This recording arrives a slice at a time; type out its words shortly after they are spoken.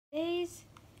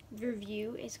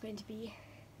review is going to be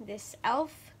this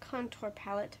e.l.f. contour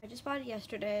palette. I just bought it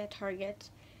yesterday at Target.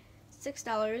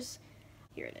 $6.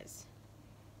 Here it is.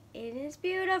 It is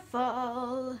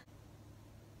beautiful.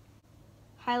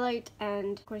 Highlight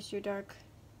and of course your dark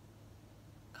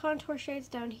contour shades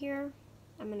down here.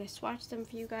 I'm going to swatch them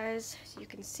for you guys so you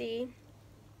can see.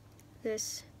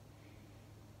 This,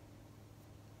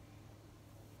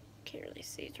 can't really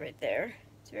see, it's right there.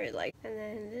 It's very light. And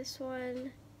then this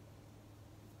one,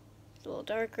 it's a little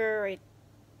darker right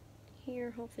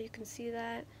here. Hopefully you can see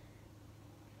that.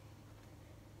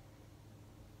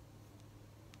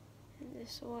 And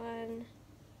this one's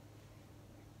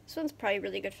probably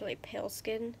really good for like pale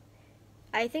skin.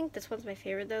 I think this one's my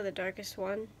favorite though, the darkest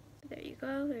one. There you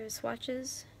go, there's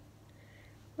swatches.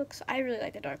 I really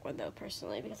like the dark one though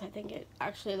personally because I think it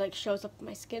actually like shows up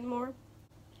my skin more.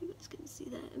 You guys can see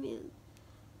that. I mean,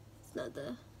 it's not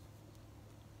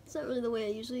really the way I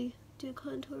usually do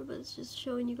contour, but it's just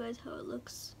showing you guys how it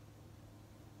looks.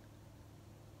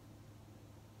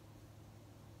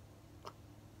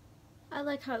 I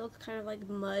like how it looks kind of like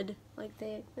mud, like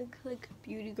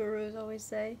beauty gurus always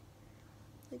say,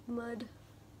 like mud.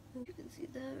 You can see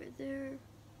that right there.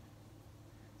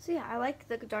 So yeah, I like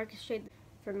the darkest shade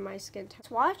for my skin tone.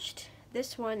 I watched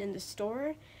this one in the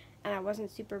store and I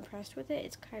wasn't super impressed with it.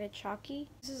 It's kind of chalky.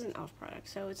 This is an e.l.f. product,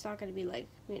 so it's not going to be like,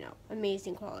 you know,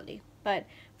 amazing quality. But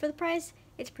for the price,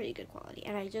 it's pretty good quality.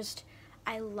 And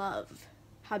I love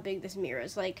how big this mirror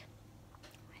is. Like,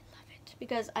 I love it.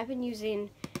 Because I've been using,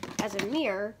 as a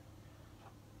mirror,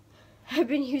 I've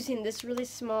been using this really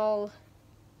small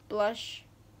blush,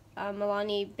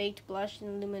 Milani Baked Blush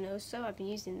in Luminoso. I've been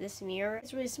using this mirror.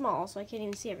 It's really small, so I can't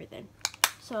even see everything.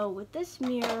 So with this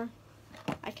mirror,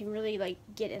 I can really like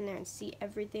get in there and see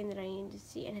everything that I need to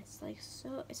see, and it's like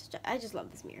so. I just love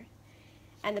this mirror,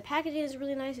 and the packaging is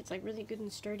really nice. It's like really good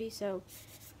and sturdy. So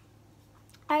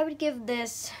I would give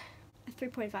this a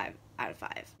 3.5 out of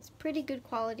 5. It's pretty good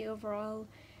quality overall.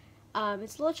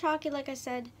 It's a little chalky, like I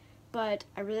said, but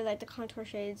I really like the contour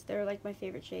shades. They're like my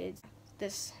favorite shades.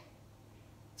 It's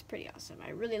pretty awesome.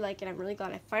 I really like it. I'm really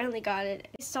glad I finally got it.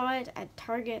 I saw it at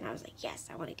Target and I was like, yes,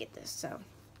 I want to get this. So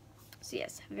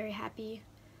yes, I'm very happy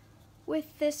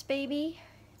with this baby.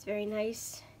 It's very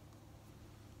nice.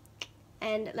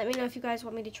 And let me know if you guys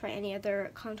want me to try any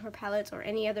other contour palettes or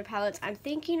any other palettes. I'm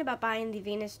thinking about buying the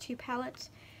Venus 2 palette.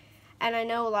 And I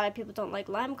know a lot of people don't like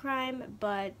Lime Crime,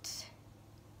 but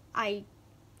I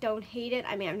don't hate it.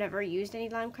 I mean, I've never used any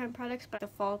Lime Crime products, but the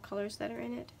fall colors that are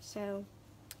in it. So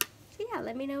yeah,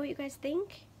 let me know what you guys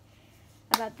think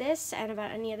about this and about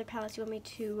any other palettes you want me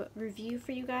to review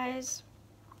for you guys.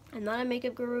 I'm not a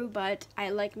makeup guru, but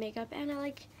I like makeup and I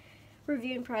like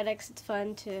reviewing products. It's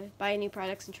fun to buy new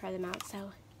products and try them out. So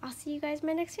I'll see you guys in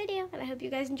my next video, and I hope you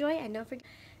guys enjoy. And don't forget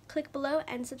to click below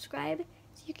and subscribe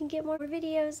so you can get more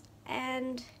videos.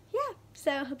 And yeah,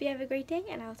 so I hope you have a great day,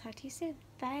 and I'll talk to you soon.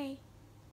 Bye.